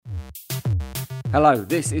Hello,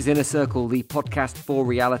 this is Inner Circle, the podcast for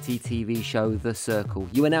reality TV show The Circle.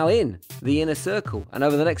 You are now in the Inner Circle, and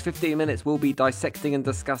over the next 15 minutes we'll be dissecting and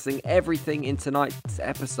discussing everything in tonight's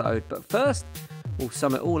episode. But first, we'll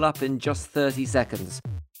sum it all up in just 30 seconds.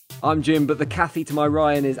 I'm Jim, but the Kathy to my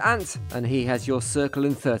Ryan is Ant, and he has your circle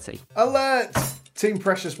in 30. Alert! Team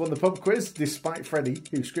Precious won the pub quiz despite Freddie,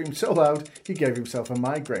 who screamed so loud he gave himself a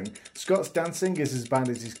migraine. Scott's dancing is as bad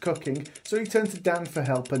as his cooking, so he turned to Dan for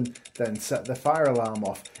help and then set the fire alarm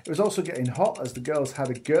off. It was also getting hot as the girls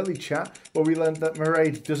had a girly chat where we learned that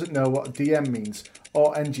Mairead doesn't know what DM means,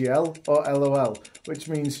 or NGL, or LOL, which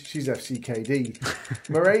means she's FCKD.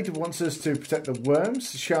 Mairead wants us to protect the worms.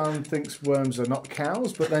 Sian thinks worms are not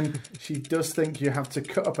cows, but then she does think you have to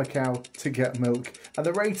cut up a cow to get milk. And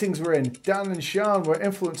the ratings were in. Dan and Sian were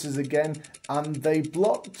influencers again, and they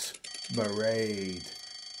blocked Mairead.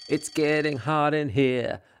 It's getting hot in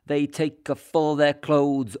here. They take off all their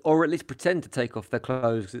clothes, or at least pretend to take off their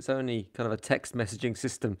clothes, because it's only kind of a text messaging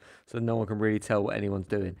system, so no one can really tell what anyone's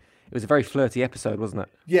doing. It was a very flirty episode, wasn't it?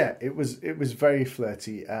 Yeah, it was very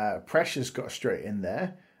flirty. Precious got straight in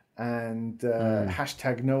there, and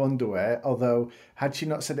hashtag no underwear, although had she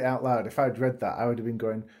not said it out loud, if I'd read that, I would have been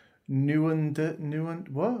going, what?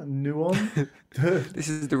 Nuon? This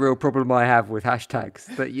is the real problem I have with hashtags,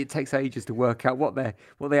 that it takes ages to work out what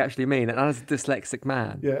they actually mean. And as a dyslexic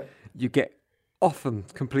man, you get often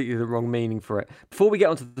completely the wrong meaning for it. Before we get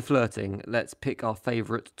onto the flirting, let's pick our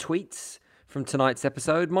favourite tweets from tonight's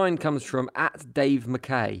episode. Mine comes from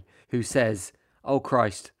 @DaveMckay, who says, "Oh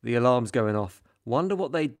Christ, the alarm's going off. Wonder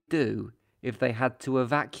what they'd do if they had to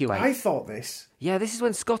evacuate." I thought this. Yeah, this is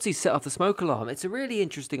when Scotty set off the smoke alarm. It's a really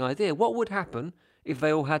interesting idea. What would happen if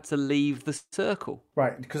they all had to leave the circle?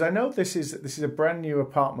 Right, because I know this is a brand new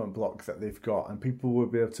apartment block that they've got, and people will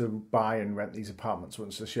be able to buy and rent these apartments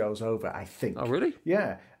once the show's over, I think. Oh, really?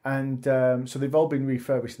 Yeah, and so they've all been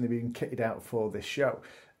refurbished and they've been kitted out for this show.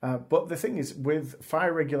 But the thing is, with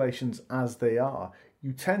fire regulations as they are,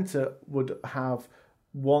 you would have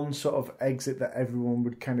one sort of exit that everyone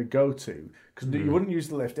would kind of go to, because you wouldn't use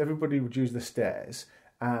the lift, everybody would use the stairs.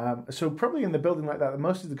 So probably in the building like that, the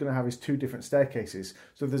most they're going to have is two different staircases.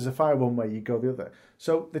 So if there's a fire one way, you go the other.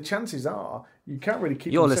 So the chances are you can't really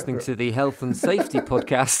keep. You're them listening separate. to the Health and Safety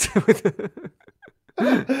podcast.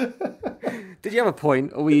 Did you have a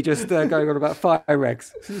point, or were you just going on about fire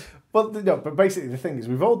regs? Well, no, but basically the thing is,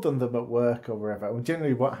 we've all done them at work or wherever. And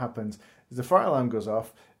generally what happens is the fire alarm goes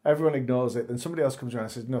off, everyone ignores it, then somebody else comes around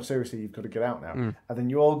and says, no, seriously, you've got to get out now. And then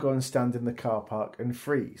you all go and stand in the car park and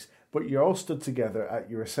freeze. But you're all stood together at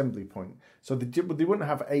your assembly point. So they wouldn't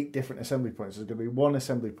have 8 different assembly points. There's going to be one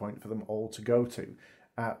assembly point for them all to go to,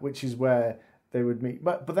 which is where they would meet.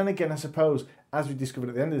 But then again, I suppose, as we discovered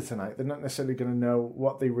at the end of tonight, they're not necessarily going to know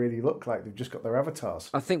what they really look like. They've just got their avatars.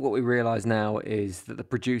 I think what we realise now is that the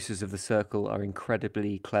producers of The Circle are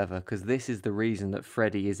incredibly clever, because this is the reason that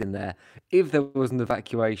Freddie is in there. If there was an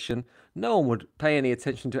evacuation, no one would pay any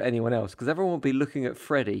attention to anyone else, because everyone would be looking at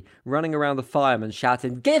Freddie, running around the firemen,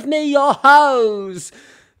 shouting, "Give me your hose!"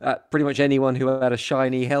 Pretty much anyone who had a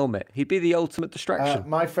shiny helmet. He'd be the ultimate distraction.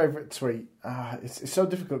 My favourite tweet, it's so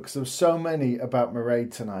difficult because there were so many about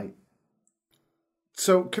Mairead tonight.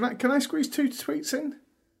 So can I squeeze 2 tweets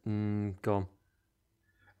in? Go on.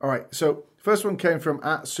 All right, so first one came from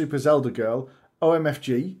 @SuperZeldaGirl,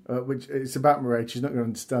 OMFG, which it's about Mairead. She's not going to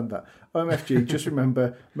understand that. OMFG, just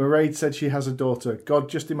remember, Mairead said she has a daughter. God,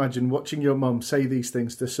 just imagine watching your mum say these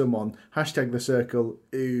things to someone. #The Circle,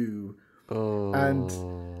 ooh. Oh.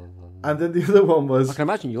 And then the other one was... I can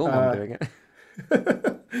imagine your mum doing it.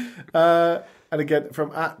 And again,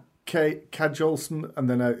 from @Kajolson, and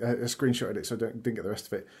then I screenshotted it, so I didn't get the rest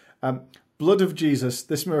of it. Blood of Jesus,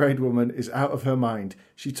 this Mairead woman is out of her mind.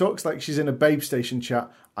 She talks like she's in a Babe Station chat.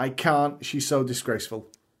 I can't, she's so disgraceful.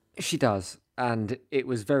 She does, and it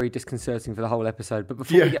was very disconcerting for the whole episode. But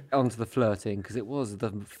before we get on to the flirting, because it was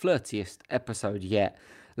the flirtiest episode yet,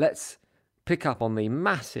 let's pick up on the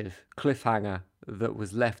massive cliffhanger that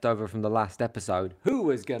was left over from the last episode. Who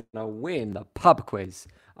was going to win the pub quiz?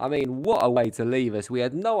 I mean, what a way to leave us. We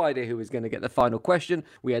had no idea who was going to get the final question.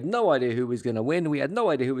 We had no idea who was going to win. We had no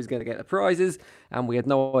idea who was going to get the prizes. And we had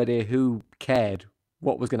no idea who cared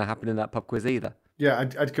what was going to happen in that pub quiz either. Yeah,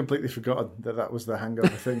 I'd completely forgotten that was the hangover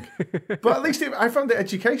thing. But at least I found it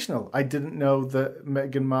educational. I didn't know that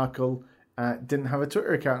Meghan Markle didn't have a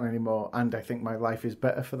Twitter account anymore. And I think my life is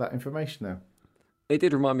better for that information now. It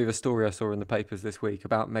did remind me of a story I saw in the papers this week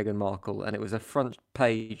about Meghan Markle, and it was a front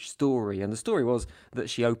page story. And the story was that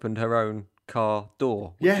she opened her own car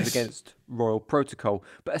door, which is against royal protocol.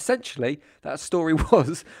 But essentially, that story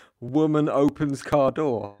was woman opens car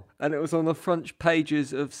door. And it was on the front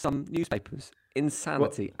pages of some newspapers.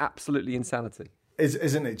 Insanity. Absolutely insanity.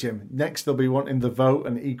 Isn't it, Jim? Next, they'll be wanting the vote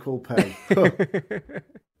and equal pay.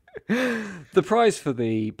 The prize for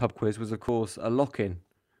the pub quiz was, of course, a lock-in,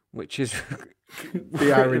 which is...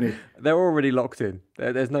 The irony. They're already locked in.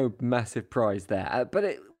 There's no massive prize there. But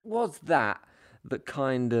it was that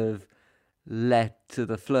kind of led to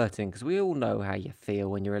the flirting, because we all know how you feel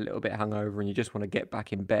when you're a little bit hungover and you just want to get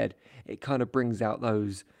back in bed. It kind of brings out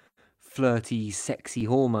those flirty, sexy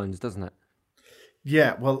hormones, doesn't it?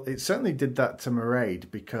 Yeah, well, it certainly did that to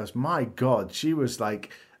Mairead, because, my God, she was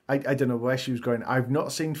like... I don't know where she was going. I've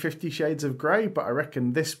not seen 50 Shades of Grey, but I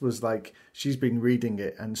reckon this was like she's been reading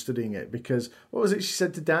it and studying it, because what was it she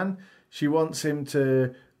said to Dan? She wants him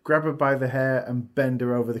to grab her by the hair and bend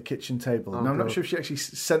her over the kitchen table. And I'm not sure if she actually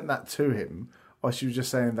sent that to him or she was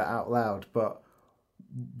just saying that out loud, but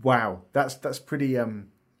wow, that's pretty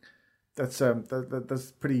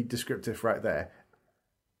that's pretty descriptive right there.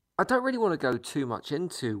 I don't really want to go too much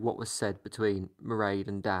into what was said between Mairead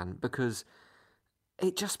and Dan, because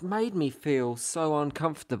it just made me feel so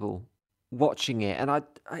uncomfortable watching it. And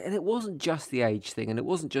and it wasn't just the age thing, and it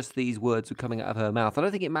wasn't just these words were coming out of her mouth. I don't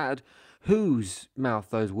think it mattered whose mouth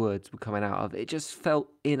those words were coming out of. It just felt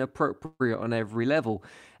inappropriate on every level.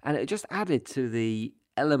 And it just added to the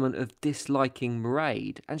element of disliking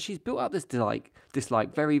Mairead. And she's built up this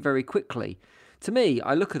dislike very, very quickly. To me,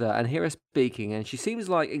 I look at her and hear her speaking, and she seems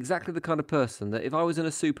like exactly the kind of person that if I was in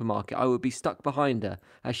a supermarket, I would be stuck behind her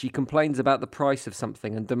as she complains about the price of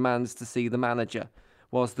something and demands to see the manager,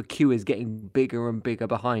 whilst the queue is getting bigger and bigger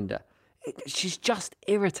behind her. She's just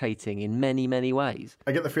irritating in many, many ways.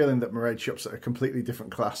 I get the feeling that Mairead shops at a completely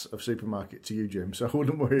different class of supermarket to you, Jim, so I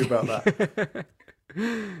wouldn't worry about that.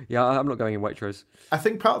 Yeah, I'm not going in Waitrose. I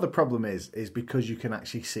think part of the problem is because you can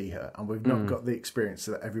actually see her, and we've not got the experience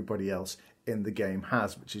that everybody else in the game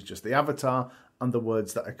has, which is just the avatar and the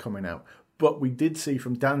words that are coming out. But we did see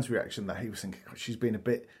from Dan's reaction that he was thinking, oh, she's been a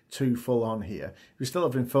bit too full on here. He was still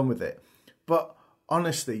having fun with it. But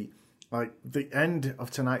honestly, like the end of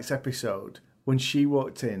tonight's episode, when she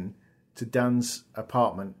walked in to Dan's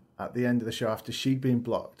apartment at the end of the show after she'd been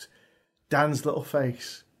blocked, Dan's little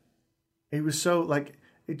face, it was so like,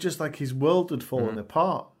 it just like his world had fallen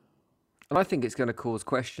apart. And I think it's going to cause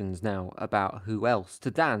questions now about who else. To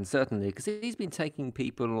Dan, certainly, because he's been taking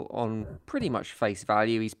people on pretty much face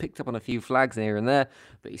value. He's picked up on a few flags here and there,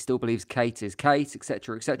 but he still believes Kate is Kate,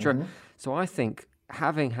 etc., etc. So I think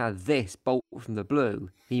having had this bolt from the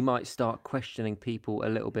blue, he might start questioning people a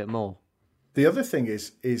little bit more. The other thing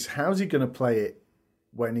is how's he going to play it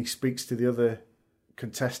when he speaks to the other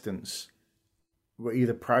contestants,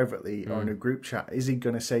 either privately or in a group chat? Is he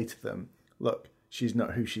going to say to them, look, she's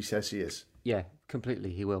not who she says she is? Yeah,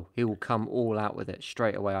 completely. He will. He will come all out with it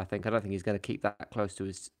straight away, I think. I don't think he's going to keep that close to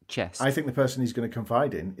his chest. I think the person he's going to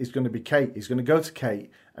confide in is going to be Kate. He's going to go to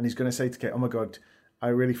Kate and he's going to say to Kate, oh my God, I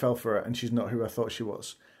really fell for her and she's not who I thought she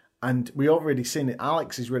was. And we already seen it.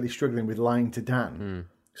 Alex is really struggling with lying to Dan.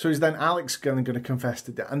 So is then Alex going to confess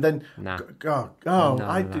to Dan? And then,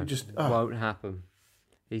 It won't happen.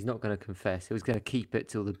 He's not going to confess. He was going to keep it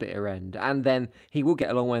till the bitter end. And then he will get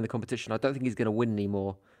a long way in the competition. I don't think he's going to win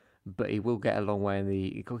anymore, but he will get a long way in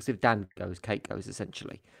the... Because if Dan goes, Kate goes,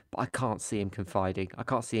 essentially. But I can't see him confiding. I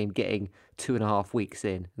can't see him getting 2.5 weeks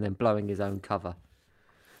in and then blowing his own cover.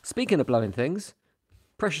 Speaking of blowing things,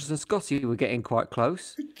 Precious and Scotty were getting quite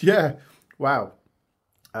close. Yeah. Wow.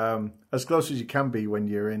 As close as you can be when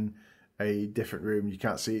you're in a different room. You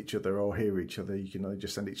can't see each other or hear each other. You can only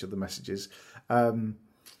just send each other messages.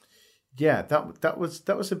 Yeah, that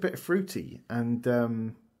was a bit fruity, and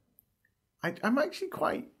I'm actually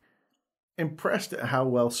quite impressed at how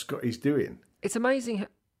well Scotty's doing. It's amazing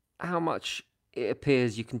how much it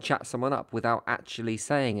appears you can chat someone up without actually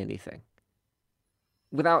saying anything,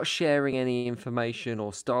 without sharing any information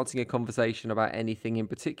or starting a conversation about anything in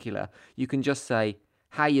particular. You can just say,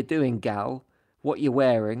 "How you doing, gal? What you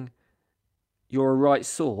wearing? You're a right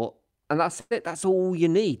sort." And that's it. That's all you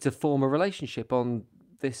need to form a relationship on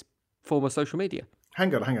this form of social media.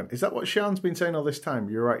 Hang on. Is that what Sian's been saying all this time?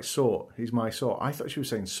 You're right sort. He's my sort. I thought she was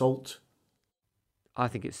saying salt. I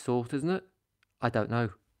think it's sort, isn't it? I don't know.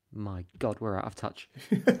 My God, we're out of touch.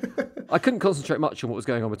 I couldn't concentrate much on what was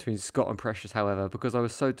going on between Scott and Precious, however, because I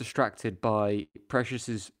was so distracted by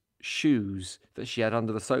Precious's shoes that she had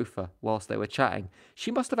under the sofa whilst they were chatting. She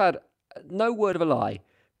must have had, no word of a lie,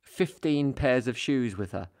 15 pairs of shoes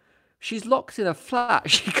with her. She's locked in a flat.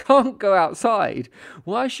 She can't go outside.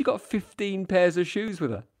 Why has she got 15 pairs of shoes with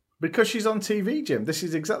her? Because she's on TV, Jim. This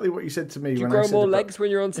is exactly what you said to me. Do you grow more legs when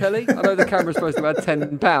you're on telly? I know the camera's supposed to add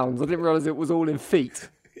 10 pounds. I didn't realise it was all in feet.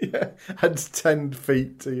 Yeah, adds 10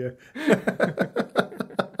 feet to you.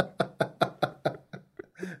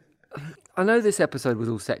 I know this episode was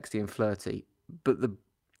all sexy and flirty, but the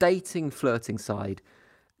dating, flirting side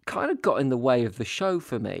kind of got in the way of the show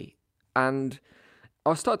for me. And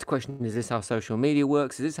I started to question, is this how social media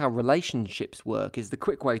works? Is this how relationships work? Is the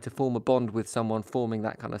quick way to form a bond with someone forming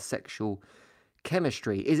that kind of sexual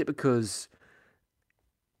chemistry? Is it because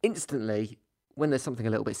instantly, when there's something a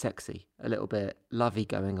little bit sexy, a little bit lovey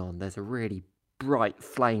going on, there's a really bright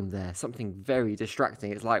flame there, something very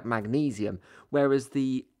distracting. It's like magnesium. Whereas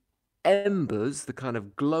the embers, the kind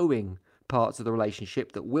of glowing parts of the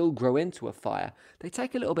relationship that will grow into a fire, they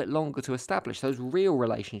take a little bit longer to establish. Those real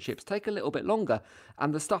relationships take a little bit longer.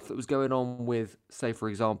 And the stuff that was going on with, say, for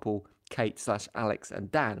example, Kate/Alex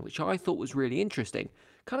and Dan, which I thought was really interesting,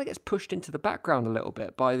 kind of gets pushed into the background a little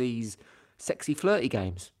bit by these sexy, flirty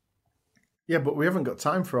games. Yeah, but we haven't got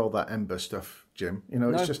time for all that ember stuff, Jim. You know,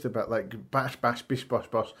 it's just about like bash, bash, bish, bosh,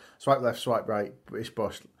 bosh, swipe left, swipe right, bish,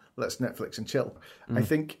 bosh, let's Netflix and chill. I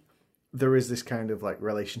think there is this kind of like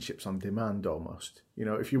relationships on demand almost. You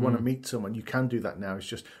know, if you want to meet someone, you can do that now. It's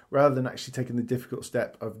just rather than actually taking the difficult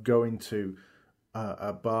step of going to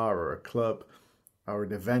a bar or a club or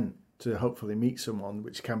an event to hopefully meet someone,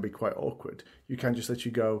 which can be quite awkward, you can just let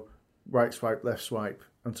you go right swipe, left swipe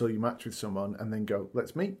until you match with someone and then go,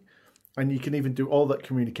 let's meet. And you can even do all that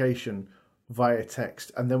communication via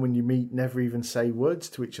text. And then when you meet, never even say words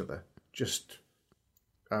to each other. Just,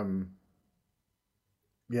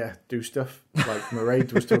 do stuff like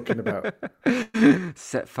Mairead was talking about.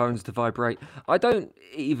 Set phones to vibrate. I don't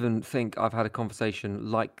even think I've had a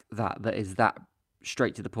conversation like that is that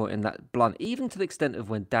straight to the point and that blunt. Even to the extent of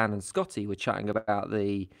when Dan and Scotty were chatting about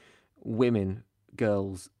the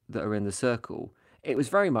girls that are in the circle. It was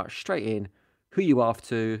very much straight in, who you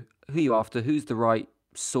after, who's the right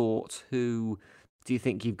sort, who do you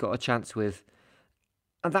think you've got a chance with?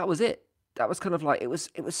 And that was it. That was kind of like, it was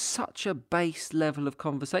such a base level of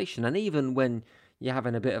conversation. And even when you're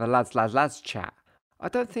having a bit of a lads chat, I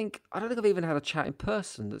don't think I've even had a chat in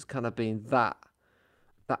person that's kind of been that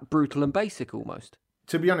brutal and basic almost.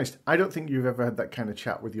 To be honest, I don't think you've ever had that kind of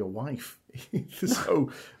chat with your wife. So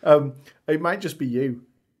it might just be you.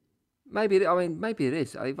 Maybe it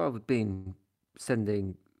is. If I've been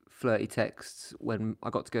sending flirty texts when I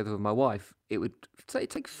got together with my wife, it'd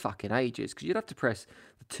take fucking ages because you'd have to press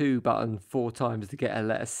the 2 button 4 times to get a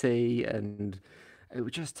letter C, and it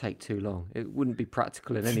would just take too long. It wouldn't be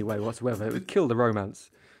practical in any way whatsoever. It would kill the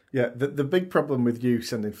romance. Yeah, the big problem with you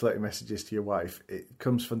sending flirty messages to your wife, it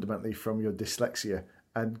comes fundamentally from your dyslexia,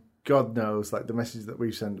 and God knows, like the messages that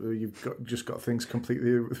we've sent, you've just got things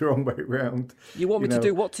completely the wrong way around. You want me to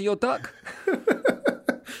do what to your duck?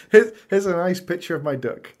 Here's a nice picture of my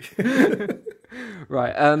duck.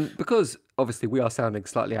 Right, because obviously we are sounding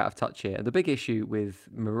slightly out of touch here. And the big issue with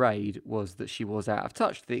Mairead was that she was out of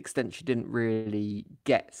touch to the extent she didn't really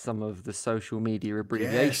get some of the social media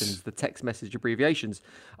abbreviations, the text message abbreviations.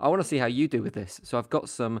 I want to see how you do with this. So I've got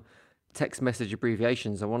some text message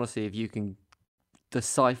abbreviations. I want to see if you can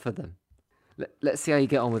decipher them. Let's see how you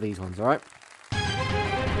get on with these ones, all right?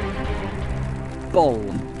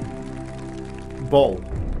 Boll.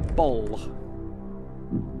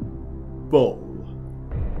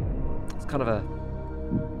 It's kind of a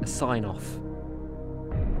sign off.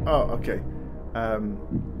 Oh, okay.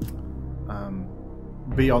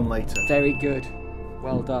 Be on later. Very good.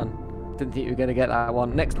 Well done. Didn't think you were going to get that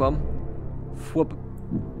one. Next one. Fwub.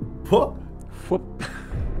 What? Fwub.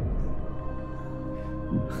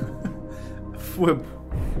 Fwub.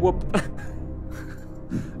 Fwub.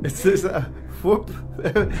 Is that whoop?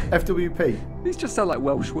 FWP? These just sound like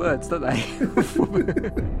Welsh words, don't they?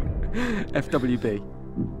 FWB.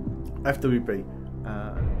 FWB.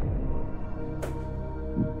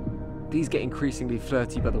 These get increasingly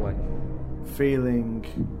flirty, by the way. Feeling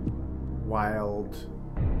wild.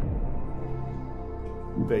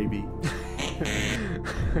 Baby.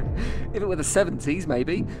 If it were the 70s,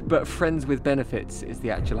 maybe, but friends with benefits is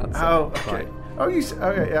the actual answer. Oh, okay. Right. Oh,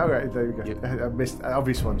 okay, all right, there we go. I missed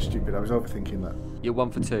obvious one, stupid. I was overthinking that. You're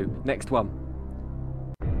 1 for 2. Next one.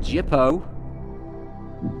 Jippo.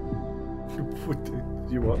 What do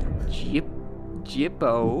you want?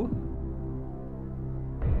 Jippo.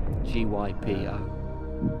 GYPO.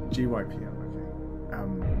 GYPO, okay.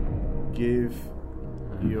 Give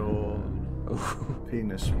your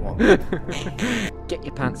penis one. Get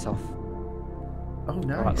your pants off. Oh,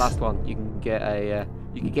 nice. All right, last one. You can get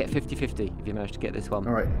 50-50 if you manage to get this one.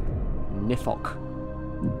 All right. Nifok.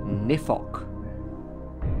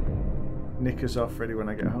 Nick us off ready when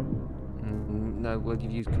I get home. No, well,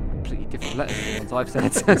 you've used completely different letters than the ones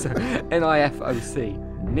I've said. So, NIFOC.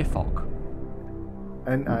 Nifok.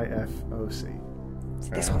 NIFOC.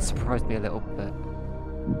 This one surprised me a little bit.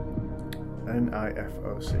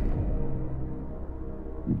 NIFOC.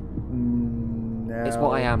 No. It's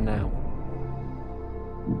what I am now.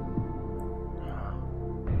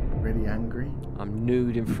 Really angry? I'm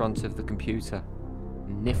nude in front of the computer.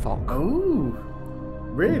 Nifok. Oh,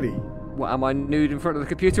 really? What, am I nude in front of the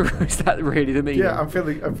computer, or is that really the meaning? Yeah, I'm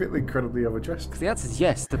feeling incredibly overdressed. Because the answer is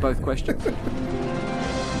yes to both questions.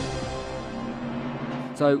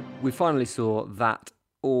 So we finally saw that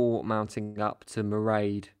all mounting up to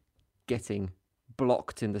Mairead getting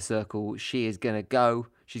blocked in the circle. She is going to go.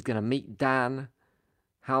 She's going to meet Dan.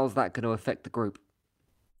 How's that going to affect the group?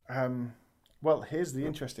 Well, here's the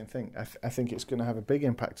interesting thing. I think it's going to have a big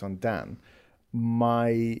impact on Dan.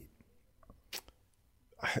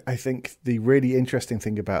 I think the really interesting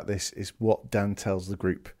thing about this is what Dan tells the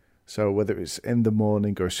group. So whether it's in the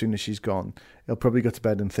morning or as soon as she's gone, he'll probably go to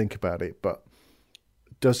bed and think about it. But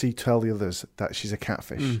does he tell the others that she's a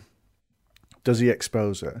catfish? Does he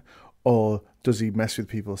expose her? Or does he mess with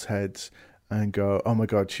people's heads and go, oh my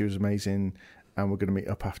God, she was amazing and we're going to meet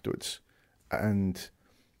up afterwards?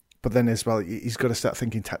 But then as well, he's got to start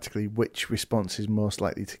thinking tactically which response is most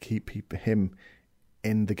likely to keep him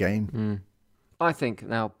in the game. I think,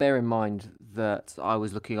 now, bear in mind that I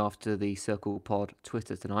was looking after the Circle Pod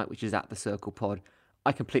Twitter tonight, which is at the Circle Pod.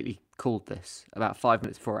 I completely called this. About 5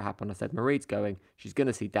 minutes before it happened, I said, Mairead's going, she's going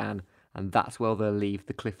to see Dan, and that's where they'll leave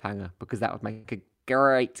the cliffhanger, because that would make a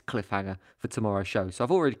great cliffhanger for tomorrow's show. So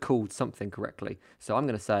I've already called something correctly. So I'm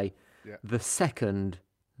going to say, the second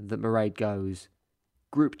that Mairead goes,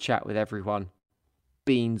 group chat with everyone,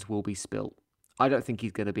 beans will be spilt. I don't think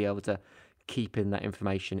he's going to be able to keep in that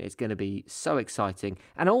information. It's going to be so exciting.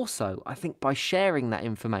 And also, I think by sharing that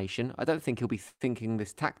information, I don't think he'll be thinking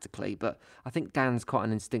this tactically, but I think Dan's quite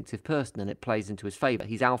an instinctive person and it plays into his favour.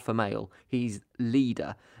 He's alpha male, he's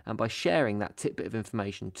leader, and by sharing that tidbit of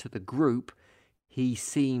information to the group, he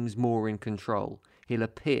seems more in control. He'll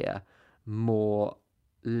appear more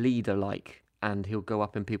leader-like and he'll go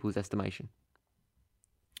up in people's estimation.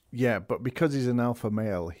 Yeah, but because he's an alpha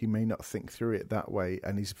male, he may not think through it that way,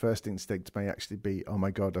 and his first instinct may actually be, "Oh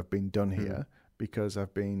my God, I've been done here because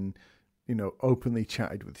I've been, openly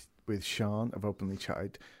chatted with Sean. I've openly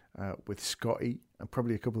chatted with Scotty and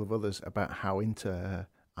probably a couple of others about how into her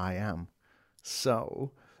I am."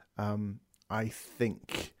 So, I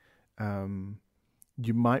think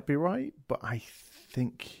you might be right, but I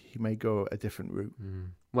think he may go a different route.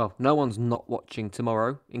 Well, no one's not watching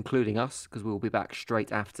tomorrow, including us, because we'll be back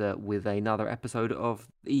straight after with another episode of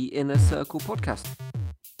the Inner Circle podcast.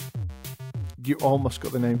 You almost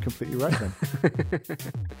got the name completely right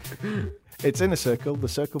then. It's Inner Circle, the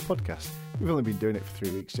Circle podcast. We've only been doing it for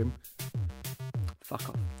 3 weeks, Jim. Fuck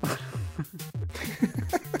off.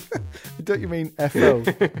 Don't you mean F-O?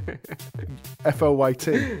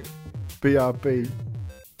 F-O-Y-T? B-R-B?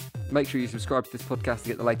 Make sure you subscribe to this podcast to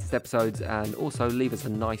get the latest episodes, and also leave us a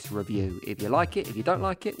nice review. If you like it, if you don't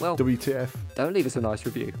like it, well, WTF. Don't leave us a nice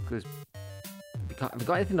review, because if you've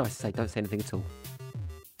got anything nice to say, don't say anything at all.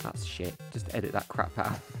 That's shit. Just edit that crap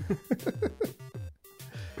out.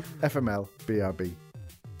 FML, BRB.